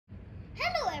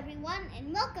everyone,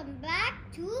 and welcome back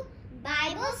to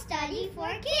Bible Study for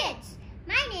Kids.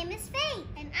 My name is Faith.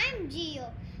 And I'm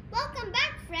Gio. Welcome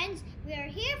back, friends. We are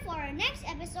here for our next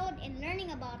episode in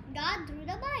learning about God through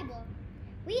the Bible.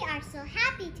 We are so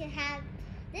happy to have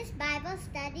this Bible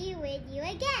study with you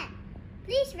again.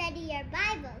 Please ready your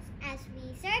Bibles as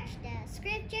we search the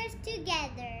scriptures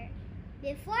together.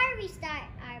 Before we start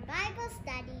our Bible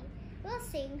study, we'll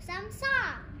sing some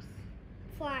songs.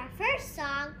 For our first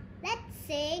song, let's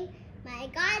sing, My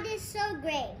God is So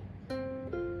Great.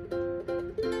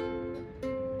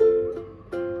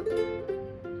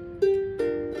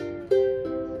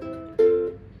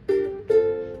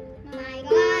 My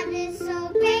God is so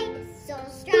great, so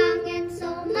strong and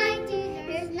so mighty,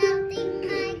 there's nothing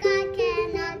my God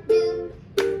cannot do.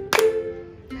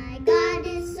 My God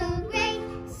is so great,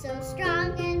 so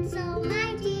strong and so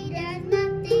mighty, there's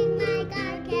nothing my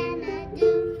God cannot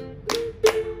do.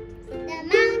 The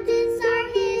mountains are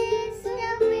His,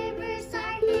 the rivers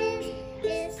are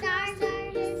His stars are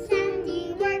His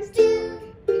handiwork too.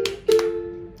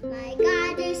 My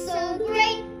God is so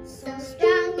great, so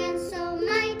strong and so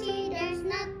mighty, there's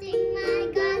nothing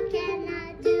my God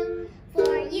cannot do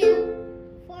for you.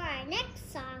 For our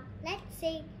next song, let's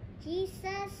sing,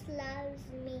 Jesus Loves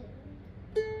Me.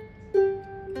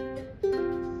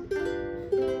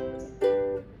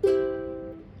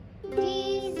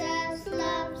 Jesus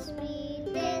loves me,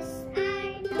 this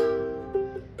I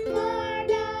know, for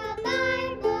the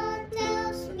Bible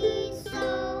tells me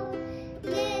so.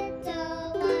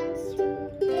 Little ones who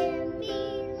Him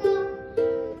belong,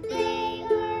 they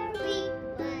are weak,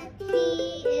 but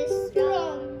He is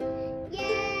strong.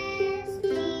 Yes,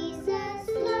 Jesus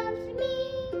loves me.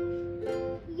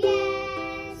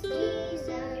 Yes,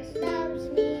 Jesus loves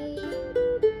me.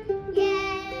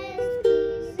 Yes,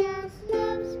 Jesus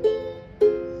loves me.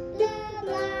 The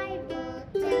Bible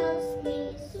tells me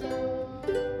so.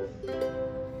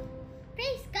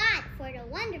 Praise God for the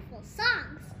wonderful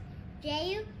songs.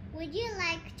 Jayu, would you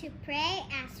like to pray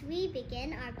as we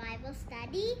begin our Bible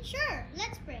study? Sure,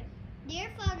 let's pray. Dear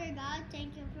Father God,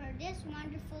 thank you for this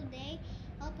wonderful day.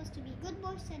 Help us to be good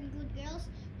boys and good girls.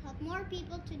 Help more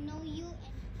people to know you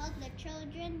and help the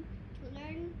children to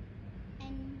learn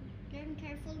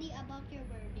carefully about your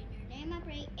word. In your name I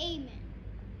pray, amen.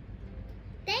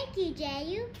 Thank you,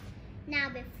 Jayu. Now,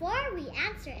 before we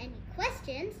answer any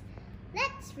questions,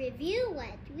 let's review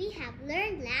what we have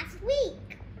learned last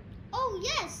week. Oh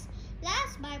yes,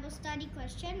 last Bible study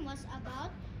question was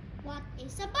about what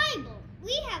is a Bible.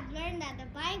 We have learned that the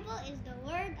Bible is the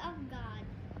Word of God.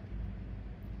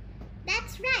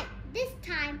 That's right. This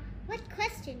time, what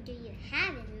question do you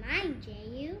have in mind,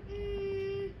 Jayu?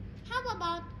 How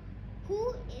about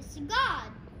who is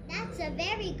God? That's a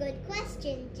very good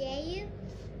question, Jayu.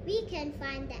 We can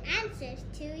find the answers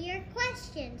to your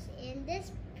questions in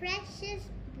this precious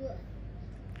book.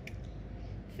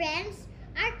 Friends,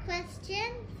 our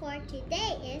question for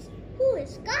today is, who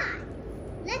is God?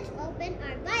 Let's open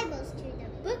our Bibles to the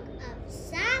book of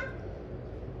Psalm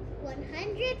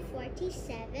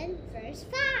 147, verse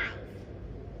 5.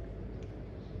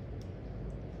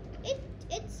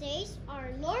 It says,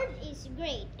 Our Lord is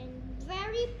great and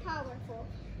very powerful.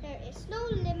 There is no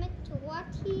limit to what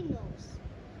He knows.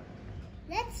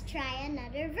 Let's try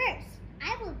another verse.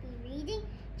 I will be reading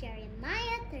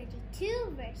Jeremiah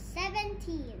 32, verse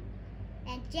 17.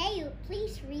 And Jayu,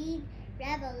 please read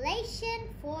Revelation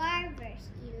 4, verse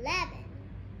 11.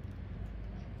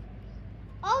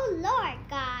 O Lord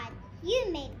God,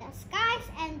 you made the skies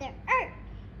and the earth.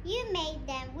 You made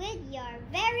them with your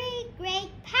very great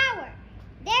power.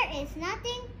 There is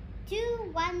nothing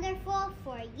too wonderful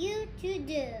for you to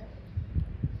do.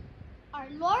 Our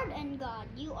Lord and God,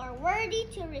 you are worthy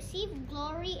to receive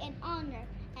glory and honor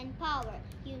and power.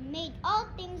 You made all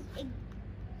things.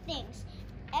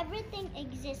 Everything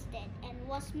existed and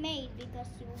was made because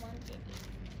you wanted it.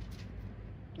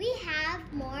 We have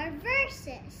more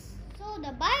verses. So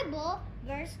the Bible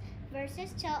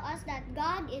verses tell us that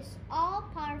God is all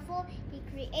powerful. He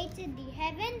created the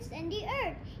heavens and the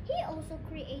earth. He also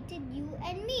created you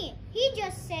and me. He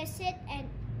just says it and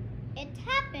it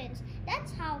happens.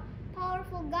 That's how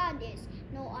powerful God is.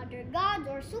 No other gods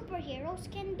or superheroes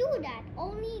can do that.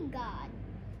 Only God.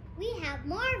 We have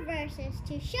more verses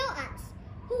to show us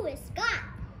who is God.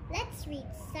 Let's read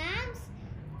Psalms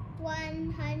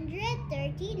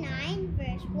 139,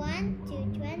 verse 1 to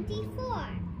 24.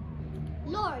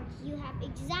 Lord, you have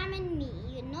examined me.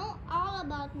 You know all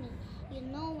about me. You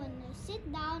know when I sit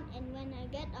down and when I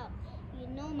get up. You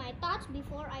know my thoughts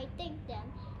before I think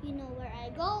them. You know where I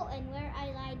go and where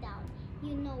I lie down.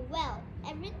 You know well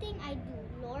everything I do,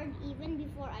 Lord. Even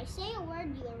before I say a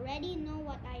word, you already know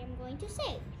what I am going to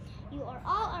say. You are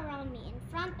all around me, in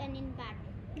front and in back.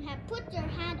 You have put your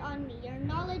hand on me. Your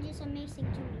knowledge is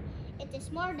amazing to me. It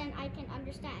is more than I can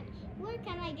understand. Where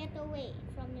can I get away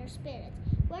from your spirit?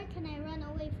 Where can I run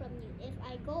away from you? If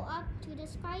I go up to the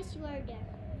skies, you are there.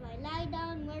 If I lie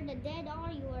down where the dead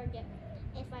are, you are there.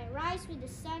 If I rise with the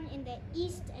sun in the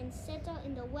east and settle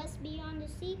in the west beyond the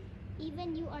sea,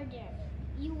 even you are there.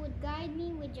 You would guide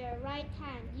me with your right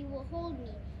hand. You will hold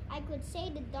me. I could say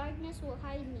the darkness will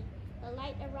hide me. The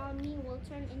light around me will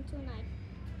turn into night.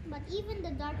 But even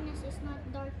the darkness is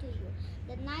not dark to you.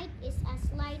 The night is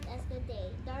as light as the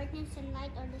day. Darkness and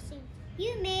light are the same.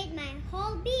 You made my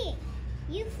whole being.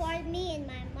 You formed me in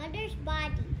my mother's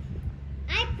body.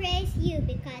 I praise you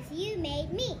because you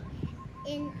made me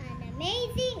in an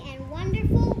amazing and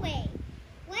wonderful way.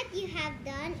 What you have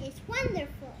done is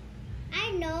wonderful.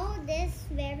 I know this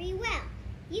very well.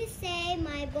 You say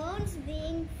my bones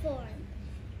being formed.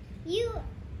 You,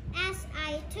 as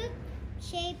I took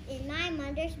shape in my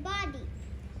mother's body.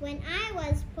 When I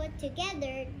was put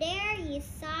together, there you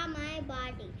saw my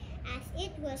body as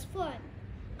it was formed.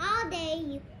 All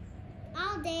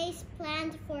days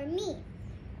planned for me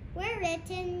were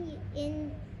written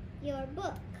in your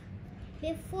book.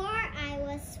 Before I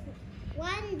was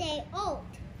 1 day old,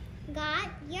 God,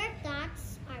 your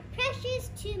thoughts are precious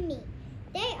to me.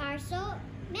 They are so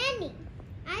many.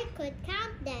 I could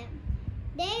count them.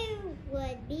 They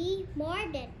would be more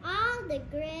than all the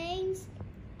grains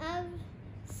of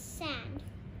sand.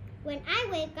 When I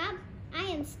wake up, I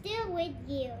am still with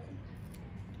you.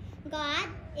 God,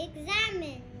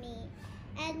 examine me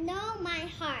and know my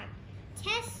heart.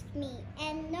 Test me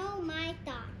and know my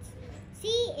thoughts.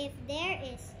 See if there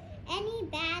is any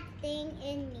bad thing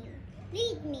in me.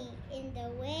 Lead me in the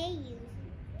way you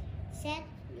said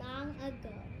long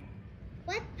ago.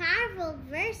 What powerful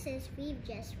verses we've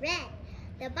just read.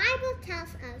 The Bible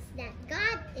tells us that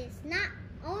God is not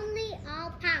only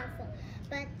all-powerful,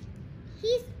 but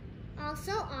He's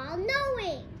also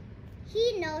all-knowing.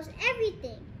 He knows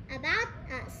everything about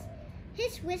us.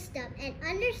 His wisdom and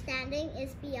understanding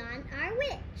is beyond our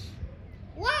reach.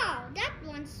 Wow, that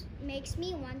one makes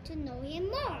me want to know him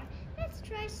more. Let's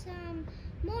try some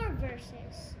more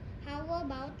verses. How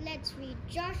about let's read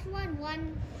Joshua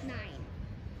 1:9.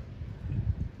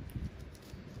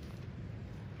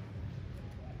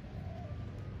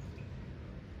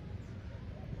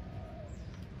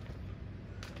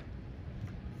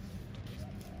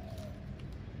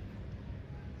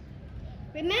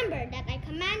 Remember that I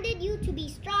commanded you to be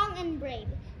strong and brave.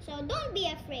 So don't be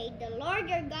afraid. The Lord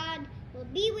your God will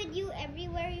be with you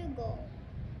everywhere you go.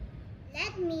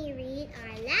 Let me read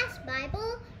our last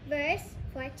Bible verse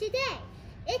for today.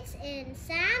 It's in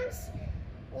Psalms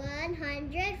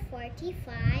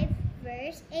 145,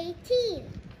 verse 18.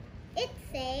 It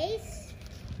says,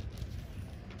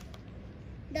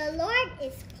 "The Lord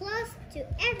is close to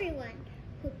everyone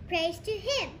who prays to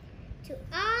Him, to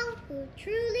all who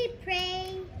truly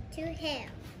pray to Him."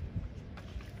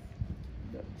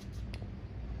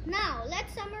 Now,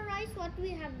 let's summarize what we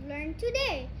have learned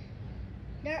today.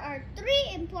 There are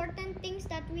 3 important things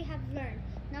that we have learned.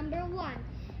 Number 1,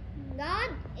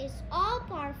 God is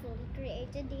all-powerful. He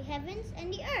created the heavens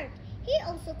and the earth. He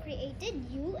also created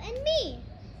you and me.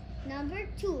 Number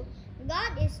 2,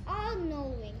 God is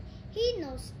all-knowing. He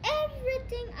knows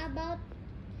everything about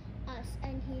us,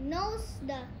 and He knows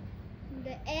the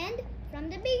end from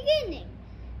the beginning.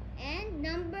 And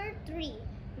number 3,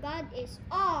 God is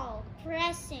all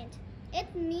present.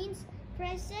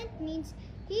 Present means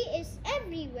He is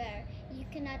everywhere. You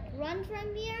cannot run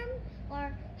from Him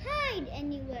or hide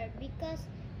anywhere because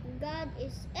God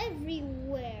is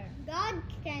everywhere. God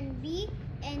can be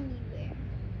anywhere.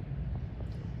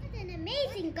 What an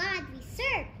amazing God we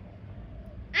serve.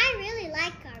 I really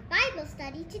like our Bible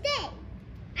study today.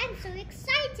 I'm so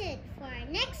excited for our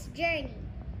next journey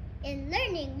in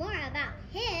learning more about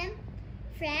Him.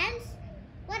 Friends,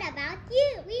 what about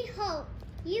you? We hope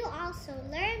you also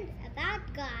learned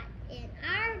about God in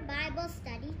our Bible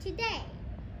study today.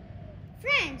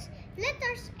 Friends, let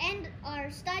us end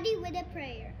our study with a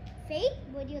prayer. Faith,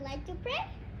 would you like to pray?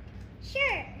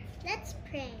 Sure, let's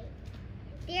pray.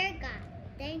 Dear God,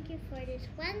 thank you for this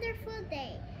wonderful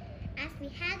day. As we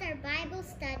had our Bible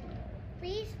study,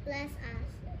 please bless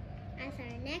us as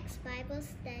our next Bible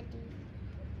study.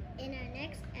 In our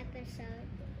next episode,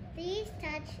 please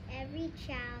touch every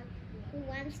child who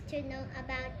wants to know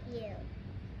about you.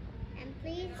 And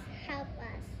please help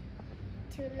us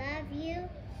to love you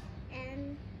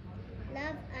and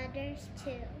love others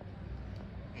too.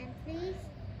 And please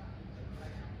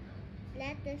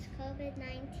Let this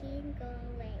COVID-19 go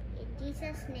away. In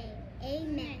Jesus' name,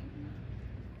 amen.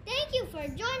 Thank you for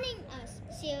joining us.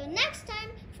 See you next time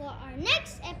for our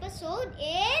next episode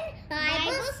in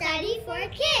Bible Study for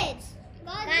Kids.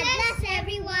 God bless